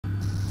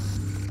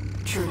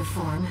True to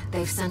form,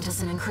 they've sent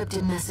us an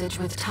encrypted message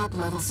with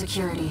top-level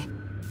security.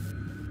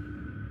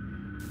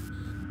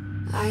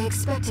 I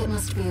expect it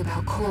must be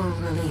about coral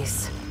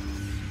release.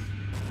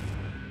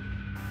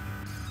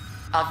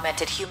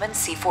 Augmented Human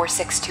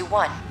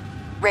C4621,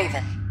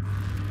 Raven.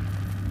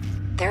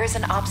 There is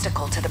an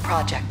obstacle to the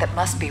project that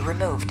must be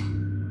removed.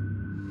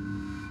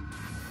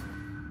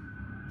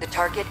 The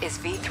target is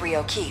V.III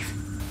O'Keefe,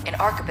 an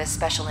Arquebus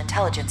Special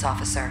Intelligence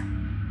Officer.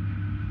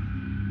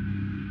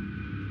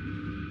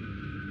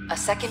 A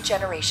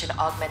second-generation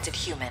augmented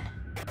human,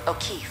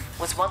 O'Keefe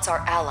was once our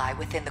ally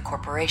within the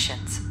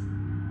corporations.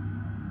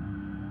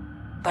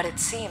 But it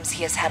seems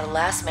he has had a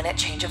last-minute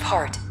change of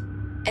heart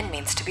and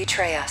means to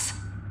betray us.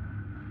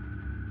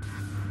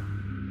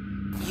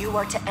 You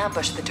are to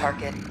ambush the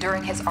target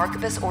during his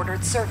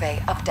Arquebus-ordered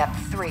survey of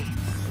Depth 3.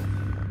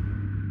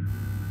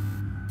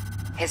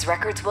 His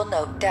records will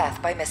note death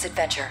by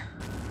misadventure.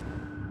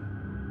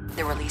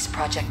 The release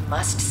project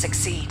must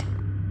succeed.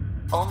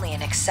 Only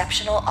an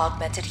exceptional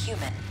augmented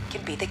human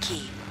can be the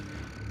key.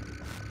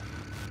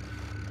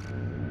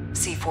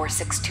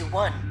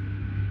 C4621,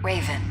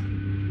 Raven.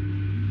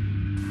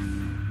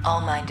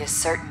 All-Mind is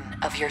certain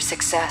of your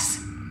success.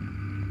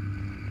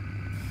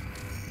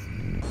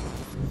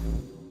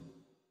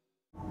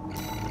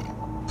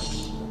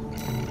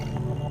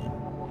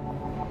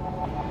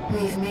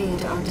 We've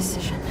made our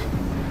decision.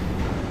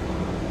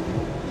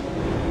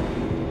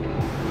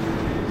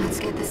 Let's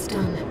get this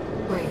done,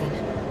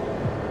 Raven.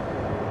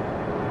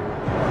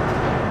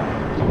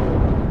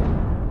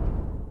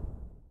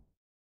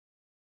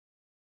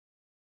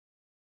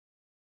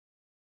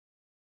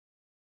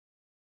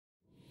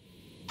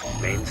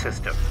 Main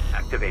system,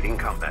 activating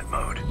combat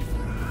mode.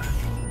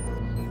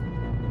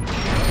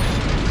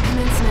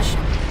 Commence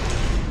mission.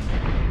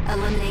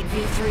 Eliminate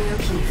V.III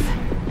O'Keefe.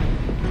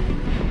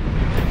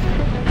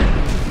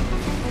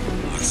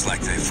 Looks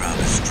like they found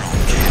a strong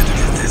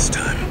candidate this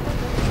time.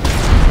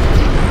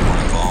 One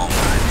of all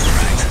minds,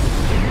 right?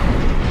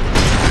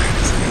 Tired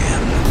as I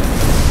am,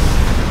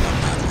 I'm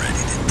not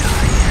ready to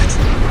die yet.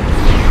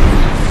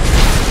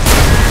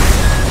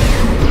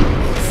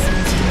 It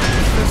seems you're not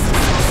the first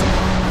assassin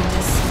All-Mind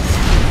has sent.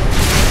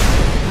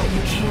 But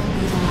you can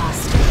be the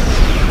last.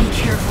 Be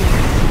careful.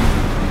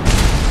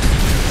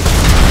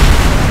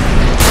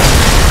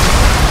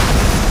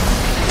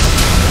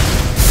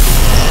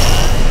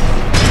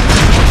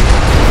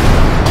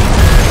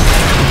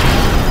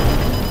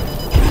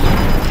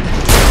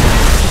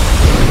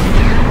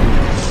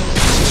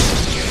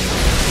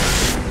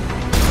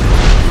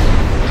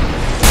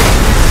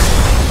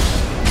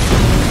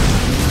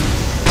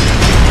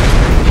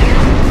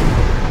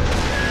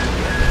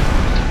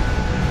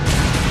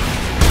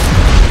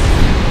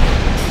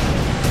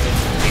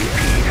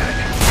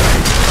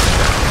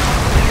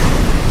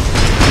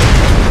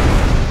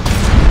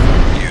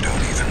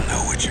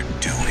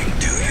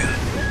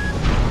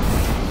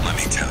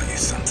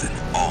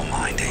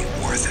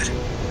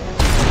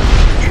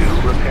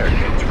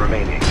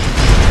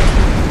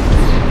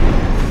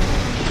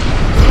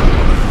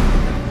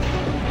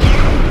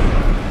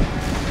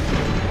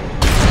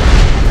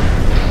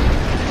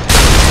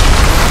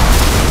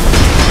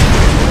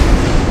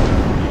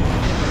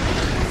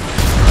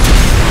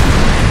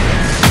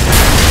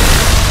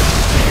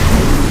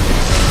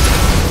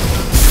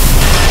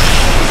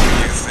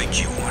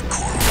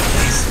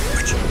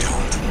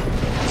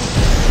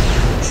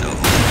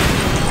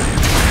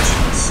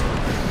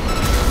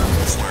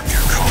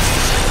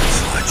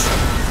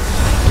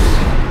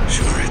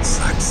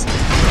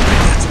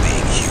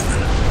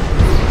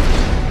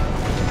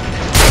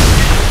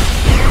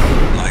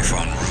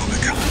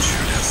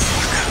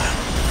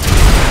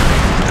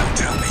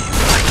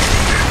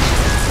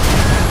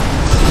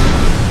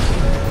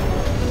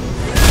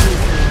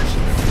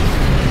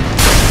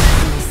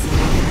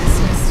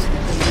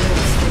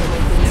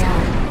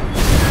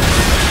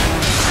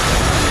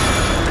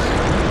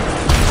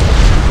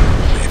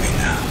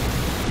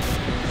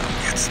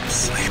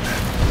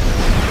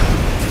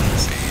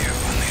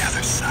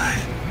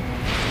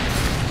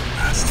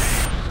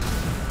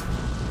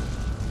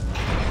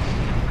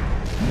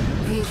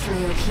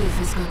 V.III O'Keefe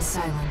has gone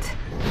silent.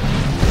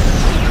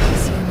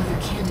 Is he another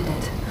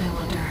candidate, I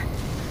wonder?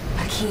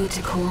 A key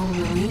to coral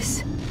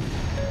release?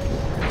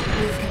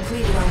 We've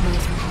completed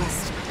All-Mind's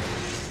request.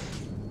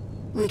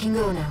 We can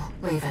go now,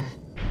 Raven.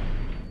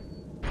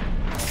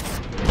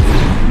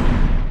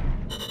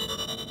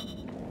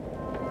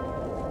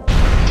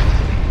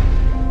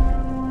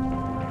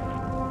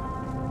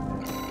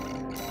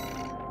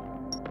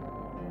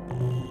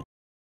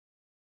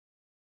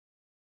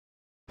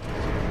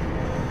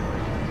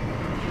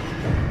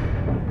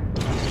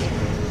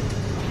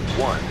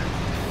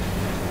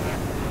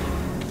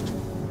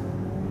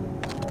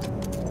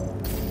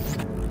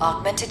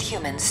 Augmented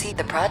humans see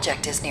the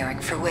project is nearing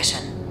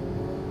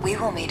fruition. We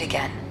will meet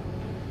again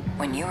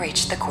when you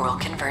reach the coral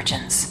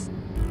convergence.